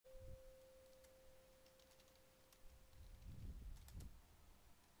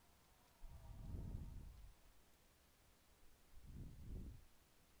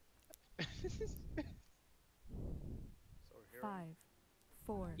here. 5,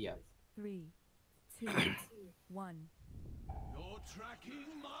 4, Yeah. 3, 2, 1. You're tracking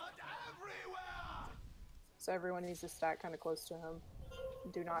mud everywhere! So everyone needs to stack kind of close to him.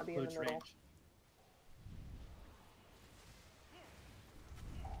 Do not be in the Close middle. range.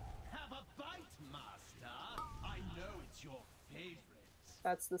 Have a bite, master. I know it's your favorite.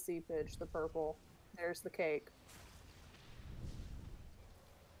 That's the seepage, the purple. There's the cake.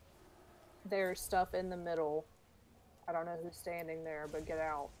 There's stuff in the middle. I don't know who's standing there, but get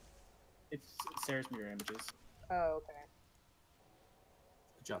out. It's Sarah's mirror images. Oh, okay.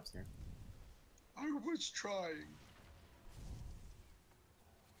 Good job, Sarah. I was trying.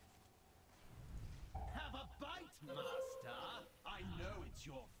 Have a bite, master. I know it's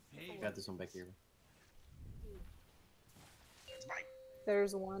your favorite. Got this one back here. It's mine.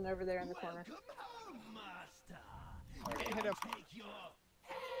 There's one over there in the corner. Welcome home, master. Okay, hit him. Take your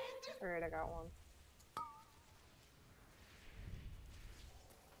head. Alright, I got one.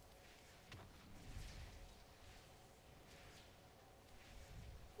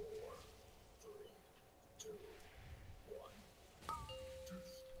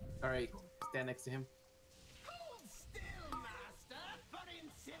 Alright, stand next to him. Hold still, master, for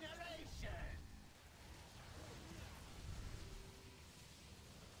incineration.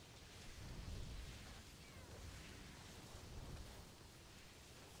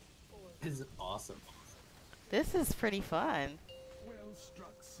 This is awesome. This is pretty fun. Well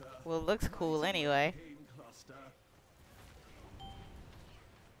struck, sir. Well, it looks cool anyway. Pain cluster.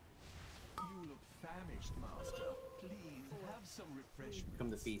 You look famished, master. Please have some refreshment.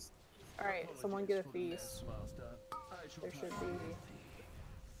 Come to feast. Alright, someone get a feast. Master. I shall There should have be. filthy.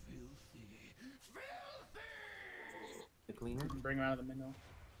 Filthy! The cleaner? Bring him out of the middle.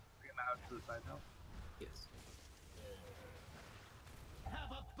 Bring him out to the side now. Yes.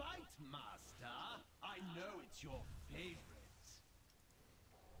 Have a bite, master. I know it's your favorite.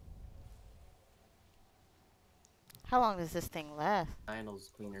 How long does this thing last? Lionel's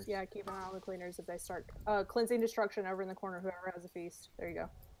cleaners. Yeah, keep an eye on the cleaners if they start. Cleansing destruction over in the corner. Whoever has a feast. There you go.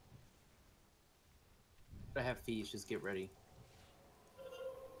 I have feast, just get ready.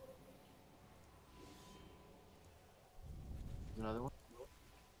 Another one?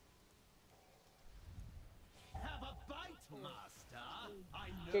 Have a bite, master. I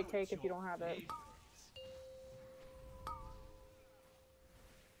know Get cake it's if you your don't have it. favorite.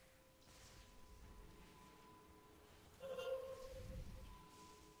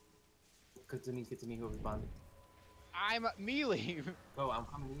 Get to me, who responded. I'm melee. Oh, I'm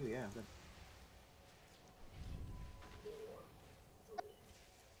coming to you, yeah. Good.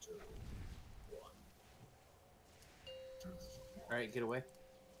 Alright, get away.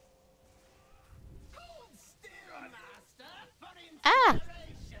 Hold still, master, for Ah!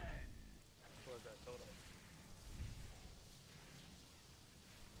 incineration. What was that total?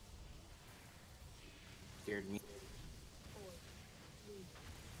 Scared me.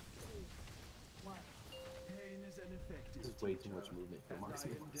 Pain is an effective This is way too teacher, much movement for and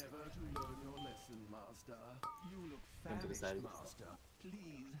marksman. I endeavor to learn your lesson, master. You look Come to the side. famished, master.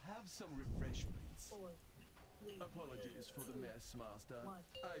 Please have some refreshments. Apologies for the mess, master.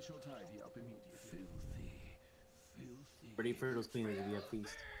 I shall tidy up immediately. Filthy. Filthy. Ready for those cleaners if you have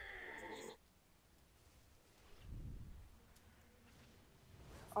feast.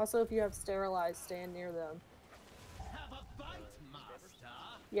 Also, if you have sterilized, stand near them. Have a bite, master.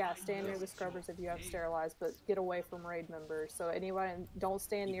 Yeah, stand near the scrubbers if you have sterilized, but get away from raid members. So anyone, don't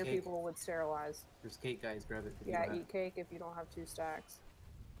stand Eat near cake. people with sterilized. There's cake, guys, grab it. if you Yeah, don't eat cake if you don't have 2 stacks.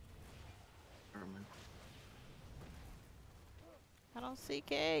 have- Never mind. I don't see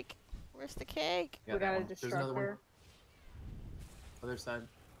cake. Where's the cake? Yeah, We that got a one. There's another one. destructor. Other side.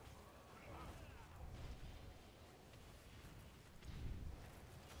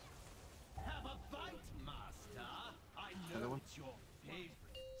 Have a bite, master. I Another know one? it's your favorite.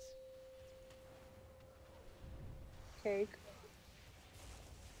 Cake.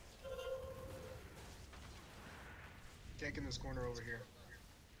 Cake in this corner over here.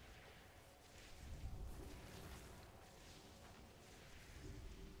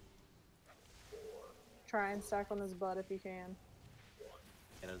 Try and stack on his butt if you can.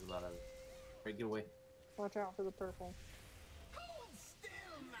 Yeah, there's a lot of it. Alright, get away. Watch out for the purple. Hold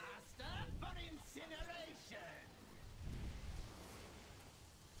still, master, for incineration.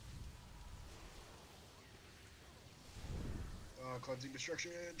 Cleansing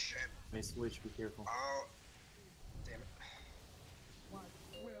destruction. Shit. May switch, be careful. Oh. Damn it.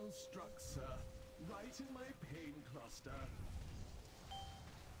 Well struck, sir. Right in my pain cluster.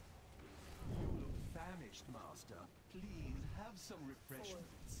 You look famished, master. Please have some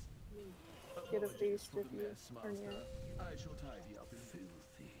refreshments. Get a Apologies feast for if the you mess, turn Master. your I shall tidy up in filthy,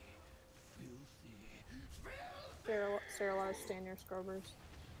 filthy. sterilize stand your scrubbers.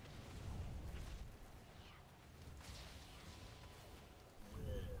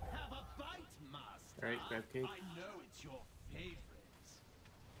 Have a bite, Master. Alright, grab cake. I know it's your favorite.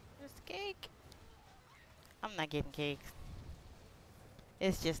 Where's the cake? I'm not getting cakes.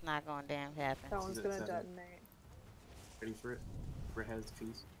 It's just not gonna damn happen. That one's at gonna 7. detonate. Ready for it? Brett has the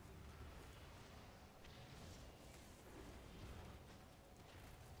keys.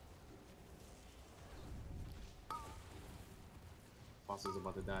 Boss is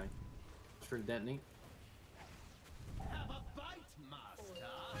about to die. Watch for the detonate. Have a bite, Master.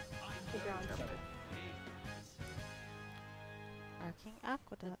 I Good know job. it's your favorite. Arcing The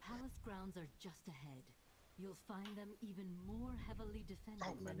Aqueduct. palace grounds are just ahead. You'll find them even more heavily defended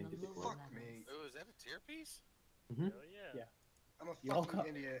Oh, man, than I the get the lower quote. Fuck levels. me. Oh, is that a tier piece? Mm-hmm. I'm a You all fucking got-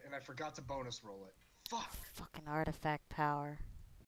 idiot and I forgot to bonus roll it. Fuck. Fucking artifact power.